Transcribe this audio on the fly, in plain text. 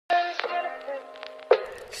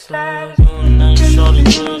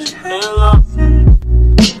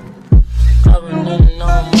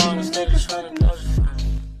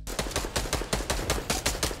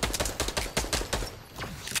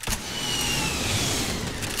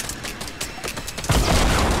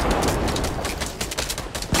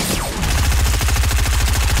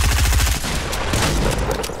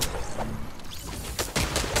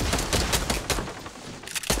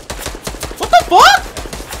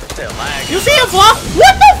You see him fly?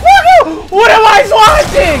 What the fuck? What am I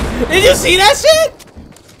watching? Did you see that shit?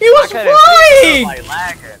 He was flying!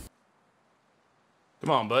 Come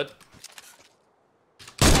on, bud.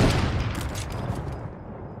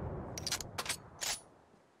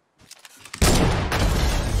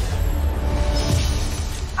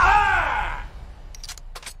 Ah!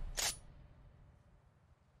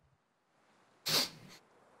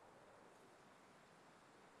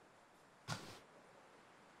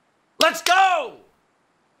 Let's go!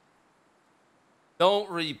 Don't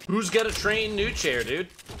repeat. Who's got a train new chair, dude?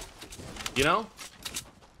 You know?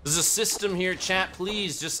 There's a system here, chat.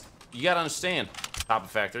 Please, just you gotta understand. Top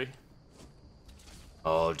of factory.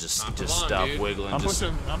 Oh, just stop wiggling. I'm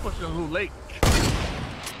pushing a little late.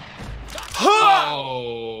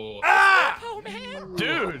 Oh! Ah! Oh man,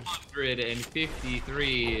 Dude!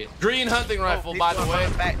 153. Green hunting rifle, by the way.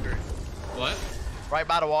 Factory. What? Right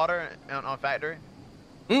by the water on factory.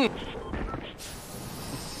 Mm.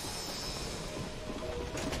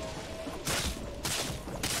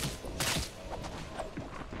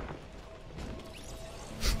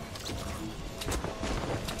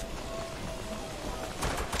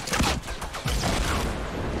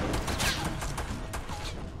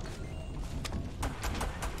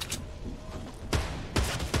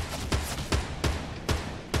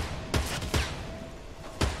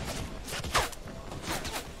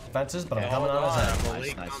 Fences, but I'm coming on his ass.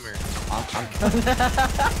 Nice.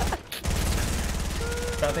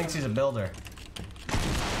 Guy thinks he's a builder.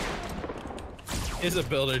 He's a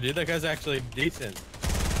builder, dude. That guy's actually decent.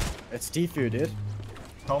 It's Defu, dude.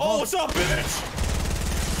 Oh, what's up, bitch?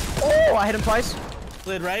 Oh, I hit him twice.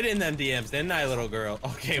 Slid right in them DMs, didn't I, little girl?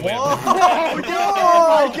 Okay, wait. Oh,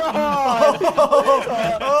 my god!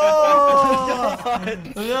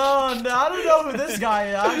 No, I don't know who this guy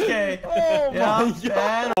is. Okay. Oh yeah, my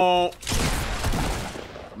god. Oh.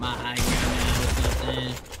 My high ground now or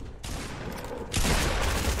something.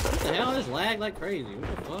 What the hell? This lag like crazy.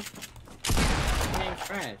 What the fuck? This game's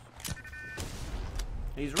trash.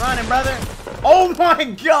 He's running, brother. Oh my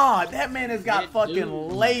god, that man has got fucking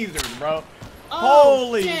lasered, bro. Oh,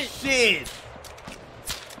 holy shit.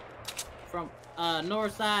 From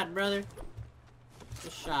north side, brother.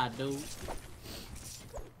 Good shot, dude.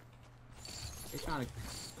 They're trying to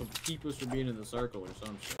keep us from being in the circle or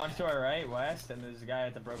some shit. On to our right, west, and there's a guy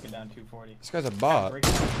at the broken down 240. This guy's a bot.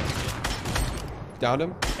 Downed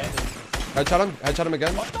him. Headshot him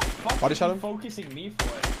again. What the fuck Body are shot you him. focusing me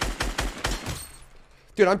for?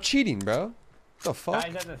 Dude, I'm cheating, bro. What the fuck?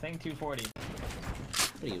 Guys at the thing 240.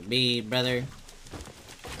 What do you mean, brother?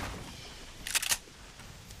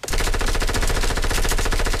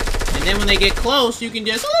 And then when they get close, you can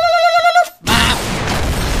just bop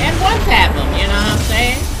and one tap them. You know what I'm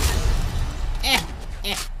saying?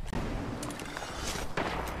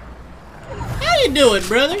 How you doing,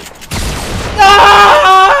 brother?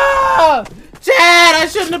 Ah! Chad, I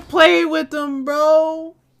shouldn't have played with them,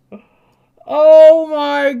 bro. Oh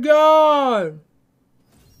my god.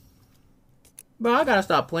 Bro, I gotta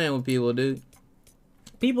stop playing with people, dude.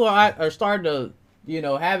 People are starting to, you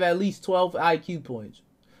know, have at least 12 IQ points.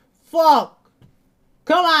 Fuck!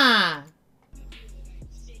 Come on!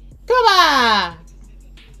 Come on!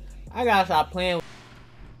 I gotta stop playing with...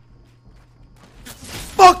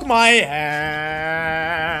 Fuck my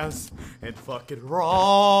ass! And fuck it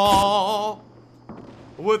raw!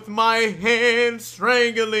 With my hand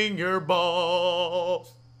strangling your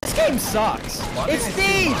balls. This game sucks. It's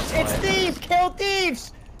thieves! It's thieves! Kill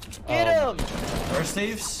thieves! Get him! Where's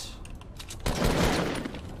thieves?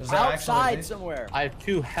 Is there Outside actually somewhere. I have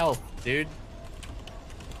 2 health, dude.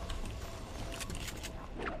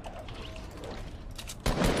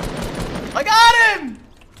 I got him!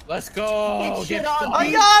 Let's go! Get on,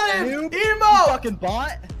 I got him! noob. Emo! You fucking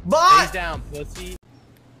bot! Bot! Face down, pussy.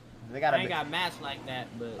 They gotta I ain't got matched like that,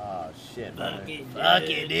 but... Oh shit, Fuck it, Fuck dude.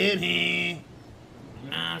 it, dude. You know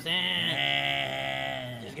what I'm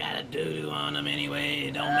saying? Just got a doo-doo on them anyway,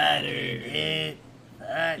 it don't matter. Yeah.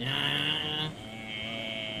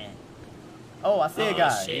 Oh, I see a Oh,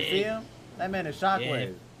 guy. You shit. see him? That man is Shockwave.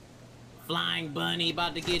 Yeah. Flying bunny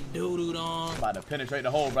about to get doo-dooed on. About to penetrate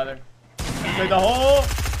the hole, brother. Penetrate the hole.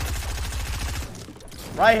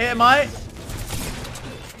 Right here, Mike.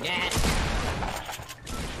 Yeah.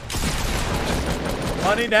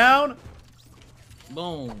 Money down.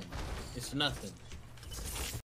 Boom. It's nothing.